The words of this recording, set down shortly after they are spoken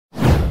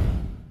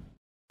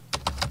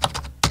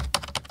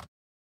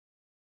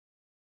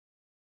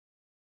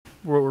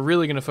what we're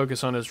really going to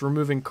focus on is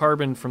removing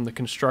carbon from the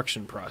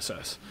construction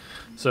process.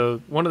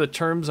 So one of the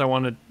terms I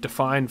want to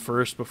define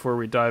first before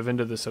we dive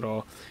into this at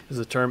all is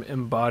the term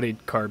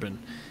embodied carbon.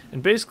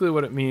 And basically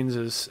what it means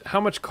is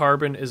how much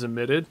carbon is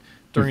emitted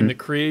during the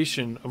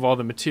creation of all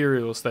the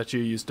materials that you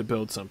use to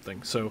build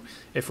something. So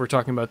if we're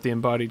talking about the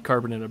embodied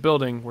carbon in a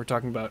building, we're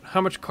talking about how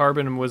much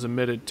carbon was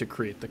emitted to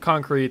create the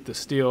concrete, the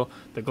steel,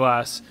 the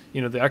glass,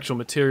 the actual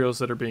materials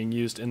that are being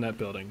used in that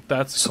building.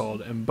 That's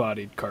called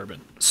embodied carbon.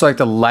 So like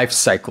the life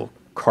cycle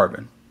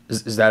carbon.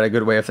 Is that a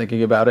good way of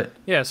thinking about it?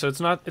 Yeah, so it's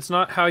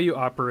not how you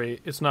operate,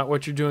 it's not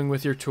what you're doing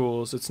with your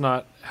tools, it's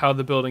not how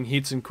the building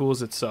heats and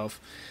cools itself.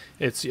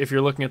 It's if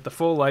you're looking at the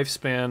full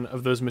lifespan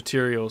of those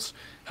materials,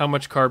 how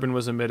much carbon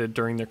was emitted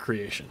during their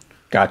creation.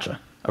 Gotcha.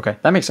 Okay,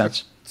 that makes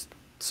sense.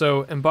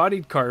 So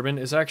embodied carbon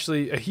is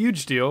actually a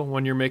huge deal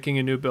when you're making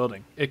a new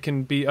building. It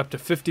can be up to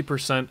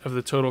 50% of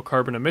the total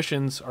carbon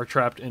emissions are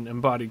trapped in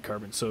embodied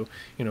carbon. So,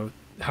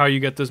 how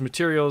you get those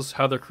materials,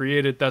 how they're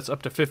created, that's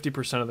up to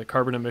 50% of the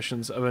carbon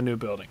emissions of a new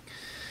building.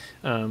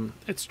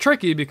 It's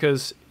tricky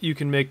because you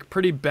can make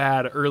pretty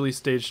bad early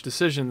stage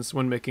decisions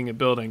when making a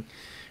building.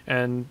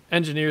 And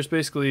engineers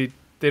basically,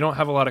 they don't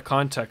have a lot of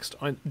context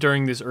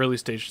during these early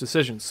stage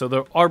decisions. So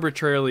they'll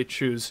arbitrarily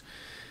choose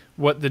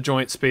what the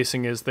joint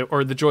spacing is,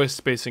 or the joist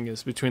spacing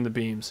is between the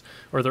beams.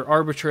 Or they'll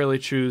arbitrarily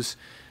choose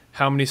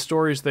how many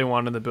stories they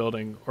want in the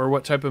building, or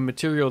what type of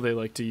material they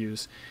like to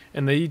use.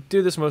 And they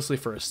do this mostly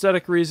for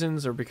aesthetic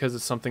reasons, or because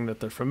it's something that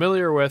they're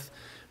familiar with.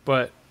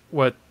 But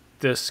what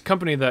this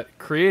company that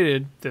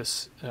created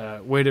this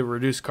way to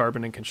reduce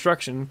carbon in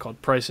construction,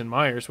 called Price and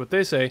Myers, what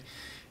they say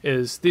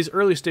is these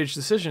early stage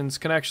decisions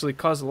can actually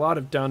cause a lot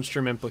of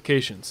downstream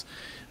implications.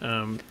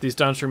 These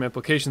downstream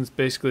implications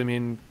basically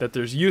mean that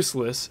there's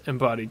useless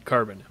embodied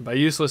carbon. And by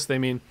useless, they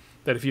mean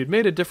that if you'd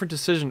made a different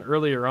decision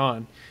earlier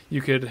on,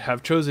 you could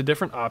have chose a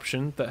different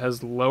option that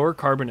has lower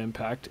carbon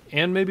impact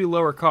and maybe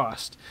lower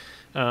cost.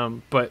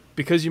 But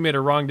because you made a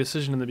wrong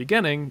decision in the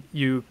beginning,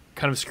 you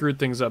kind of screwed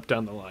things up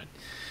down the line.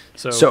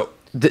 So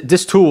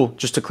this tool,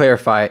 just to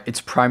clarify, it's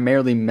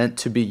primarily meant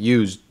to be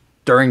used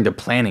during the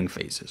planning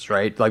phases,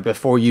 right? Like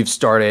before you've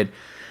started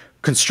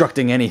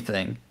constructing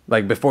anything,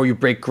 like before you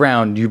break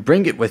ground, you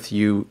bring it with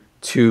you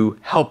to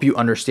help you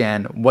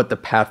understand what the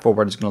path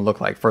forward is going to look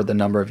like for the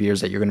number of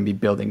years that you're going to be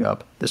building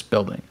up this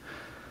building.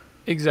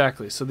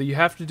 Exactly. So that you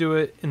have to do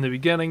it in the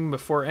beginning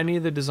before any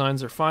of the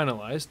designs are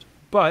finalized.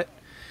 But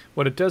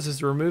what it does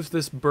is it removes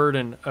this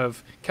burden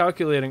of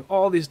calculating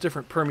all these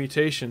different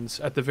permutations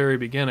at the very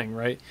beginning,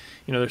 right?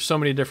 There's so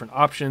many different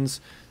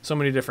options, so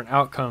many different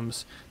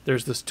outcomes.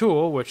 There's this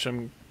tool, which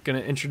I'm going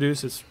to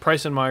introduce. It's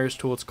Price and Myers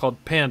tool. It's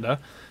called PANDA,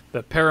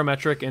 the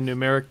Parametric and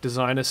Numeric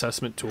Design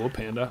Assessment Tool,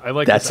 PANDA. I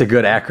like That's a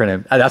good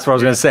acronym. That's what I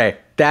was going to say.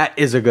 That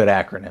is a good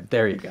acronym.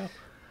 There you go.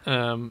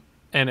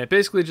 And it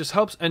basically just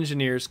helps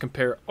engineers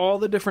compare all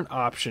the different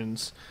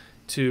options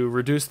to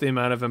reduce the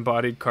amount of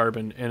embodied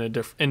carbon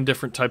in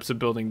different types of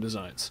building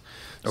designs.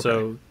 Okay.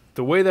 So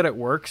the way that it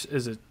works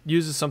is it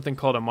uses something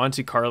called a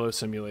Monte Carlo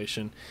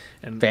simulation.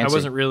 And Fancy. I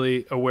wasn't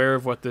really aware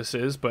of what this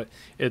is, but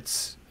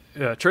it's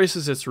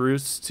traces its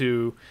roots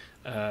to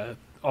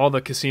all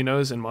the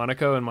casinos in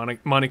Monaco and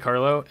Monte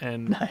Carlo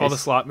and all the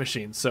slot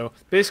machines. So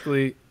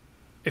basically,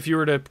 if you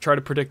were to try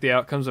to predict the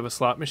outcomes of a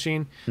slot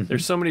machine,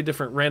 there's so many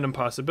different random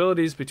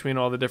possibilities between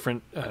all the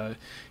different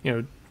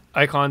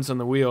icons on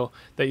the wheel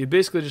that you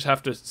basically just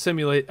have to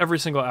simulate every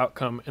single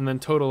outcome and then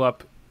total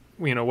up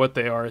what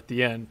they are at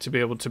the end to be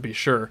able to be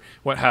sure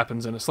what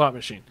happens in a slot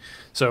machine.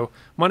 So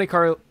Monte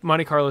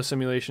Carlo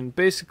simulation,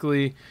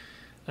 basically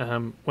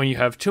when you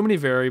have too many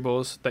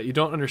variables that you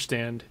don't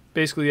understand,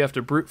 basically you have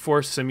to brute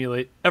force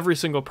simulate every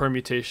single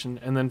permutation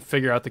and then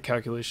figure out the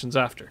calculations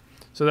after.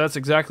 So that's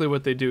exactly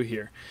what they do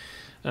here.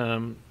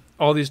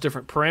 All these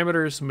different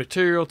parameters,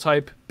 material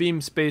type, beam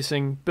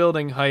spacing,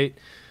 building height,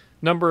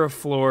 number of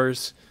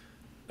floors,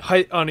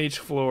 height on each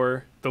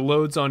floor, the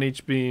loads on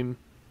each beam,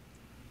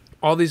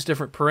 all these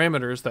different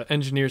parameters that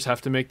engineers have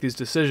to make these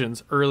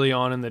decisions early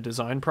on in the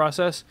design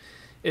process.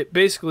 It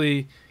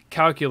basically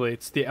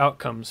calculates the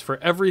outcomes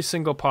for every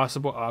single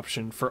possible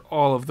option for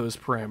all of those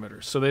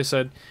parameters. So they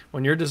said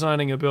when you're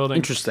designing a building,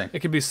 Interesting. It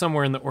could be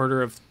somewhere in the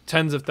order of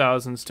tens of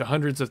thousands to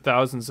hundreds of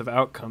thousands of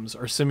outcomes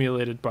are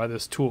simulated by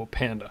this tool,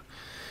 PANDA.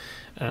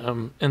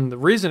 And the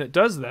reason it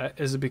does that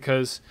is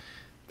because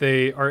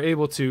they are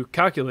able to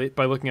calculate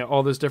by looking at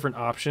all those different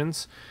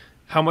options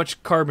how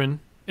much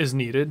carbon is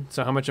needed,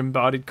 so how much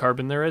embodied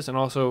carbon there is, and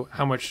also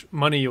how much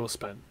money you'll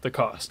spend, the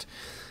cost.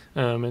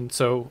 And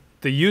so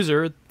the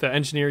user, the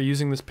engineer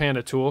using this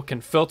PANDA tool, can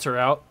filter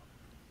out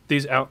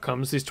these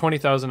outcomes, these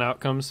 20,000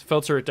 outcomes,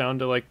 filter it down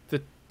to like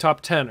the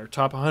top 10 or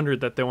top 100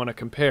 that they want to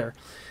compare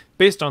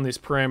based on these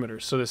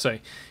parameters. So they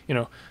say,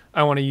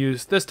 I want to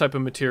use this type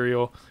of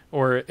material,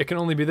 or it can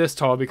only be this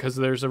tall because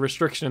there's a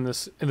restriction in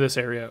this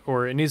area,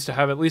 or it needs to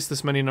have at least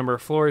this many number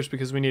of floors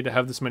because we need to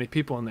have this many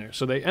people in there.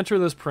 So they enter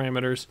those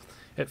parameters,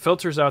 it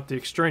filters out the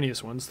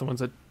extraneous ones, the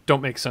ones that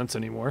don't make sense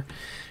anymore,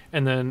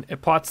 and then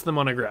it plots them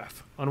on a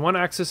graph. On one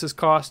axis is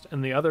cost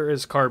and the other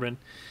is carbon,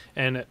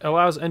 And it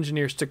allows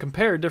engineers to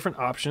compare different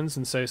options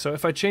and say, so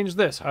if I change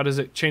this, how does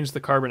it change the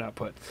carbon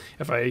output?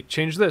 If I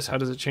change this, how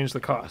does it change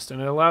the cost?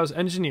 And it allows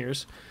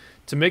engineers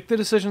to make the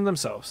decision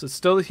themselves. It's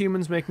still the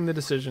humans making the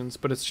decisions,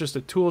 but it's just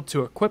a tool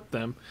to equip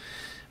them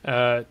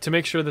to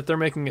make sure that they're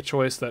making a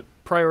choice that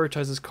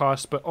prioritizes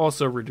cost but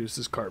also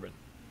reduces carbon.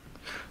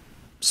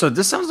 So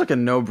this sounds like a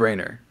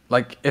no-brainer.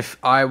 Like if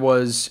I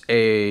was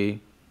a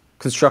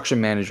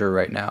construction manager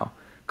right now,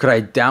 could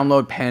I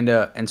download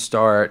Panda and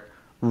start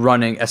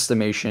running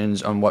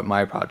estimations on what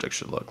my project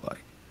should look like?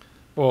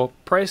 Well,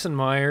 Price and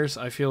Myers,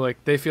 I feel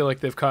like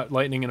they've caught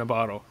lightning in a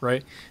bottle,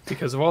 right?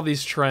 Because of all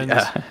these trends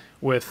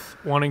with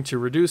wanting to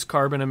reduce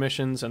carbon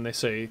emissions, and they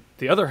say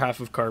the other half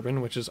of carbon,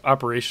 which is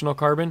operational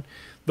carbon,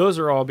 those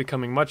are all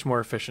becoming much more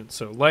efficient.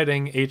 So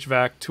lighting,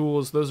 HVAC,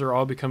 tools, those are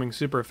all becoming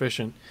super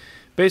efficient.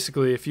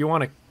 Basically, if you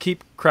want to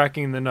keep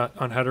cracking the nut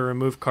on how to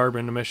remove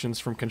carbon emissions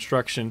from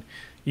construction,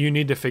 you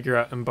need to figure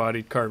out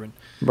embodied carbon.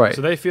 Right.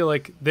 So they feel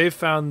like they've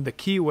found the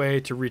key way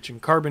to reaching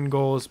carbon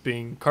goals,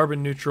 being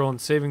carbon neutral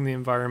and saving the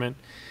environment.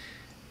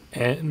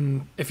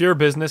 And if you're a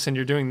business and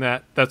you're doing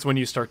that, that's when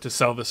you start to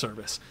sell the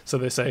service. So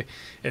they say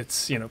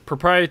it's,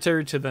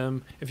 proprietary to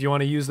them. If you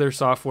want to use their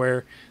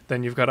software,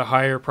 then you've got a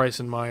higher Price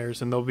and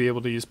Myers, and they'll be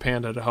able to use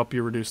Panda to help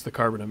you reduce the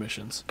carbon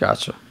emissions.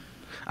 Gotcha.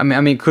 I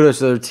mean, kudos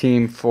to their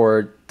team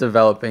for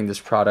developing this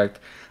product.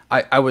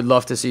 I would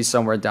love to see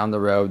somewhere down the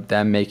road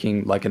them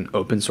making like an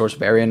open source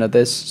variant of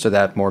this so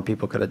that more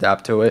people could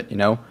adapt to it,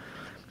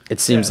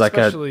 It seems like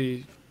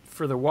especially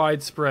for the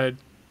widespread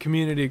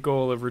community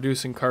goal of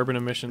reducing carbon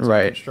emissions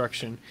in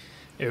construction.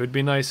 It would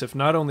be nice if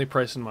not only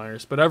Price and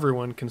Myers, but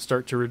everyone can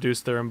start to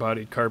reduce their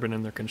embodied carbon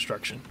in their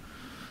construction.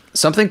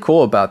 Something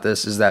cool about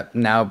this is that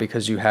now,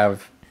 because you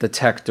have the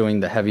tech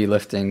doing the heavy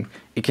lifting,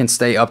 it can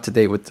stay up to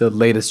date with the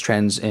latest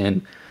trends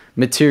in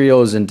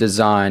materials and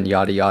design,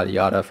 yada, yada,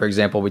 yada. For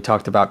example, we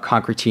talked about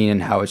concretine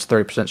and how it's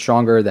 30%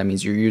 stronger. That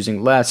means you're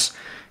using less.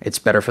 It's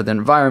better for the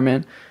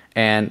environment.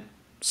 And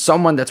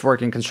someone that's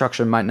working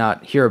construction might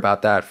not hear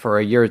about that for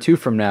a year or two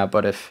from now,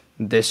 but if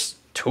this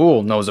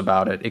tool knows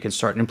about it, it can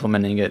start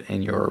implementing it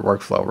in your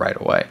workflow right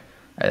away.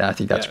 And I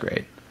think that's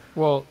great.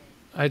 Well,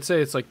 I'd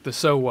say it's like the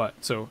so what.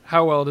 So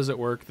how well does it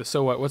work? The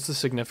so what? What's the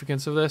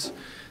significance of this?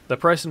 The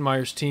Price and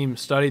Myers team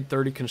studied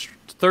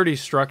 30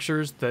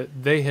 structures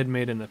that they had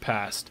made in the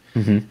past.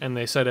 Mm-hmm. And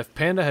they said if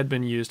Panda had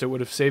been used, it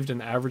would have saved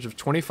an average of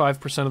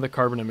 25% of the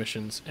carbon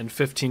emissions and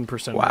 15%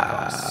 of the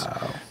costs.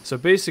 So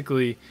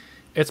basically,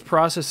 it's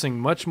processing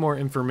much more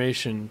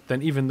information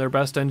than even their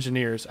best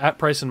engineers at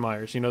Price and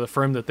Myers, the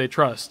firm that they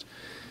trust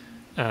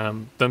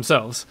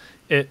themselves.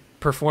 It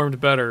performed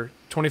better,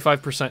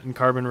 25% in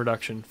carbon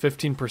reduction,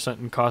 15%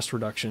 in cost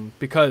reduction,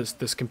 because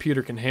this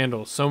computer can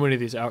handle so many of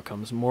these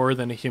outcomes more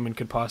than a human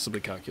could possibly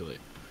calculate.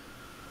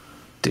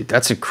 Dude,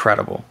 that's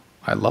incredible.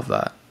 I love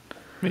that.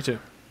 Me too.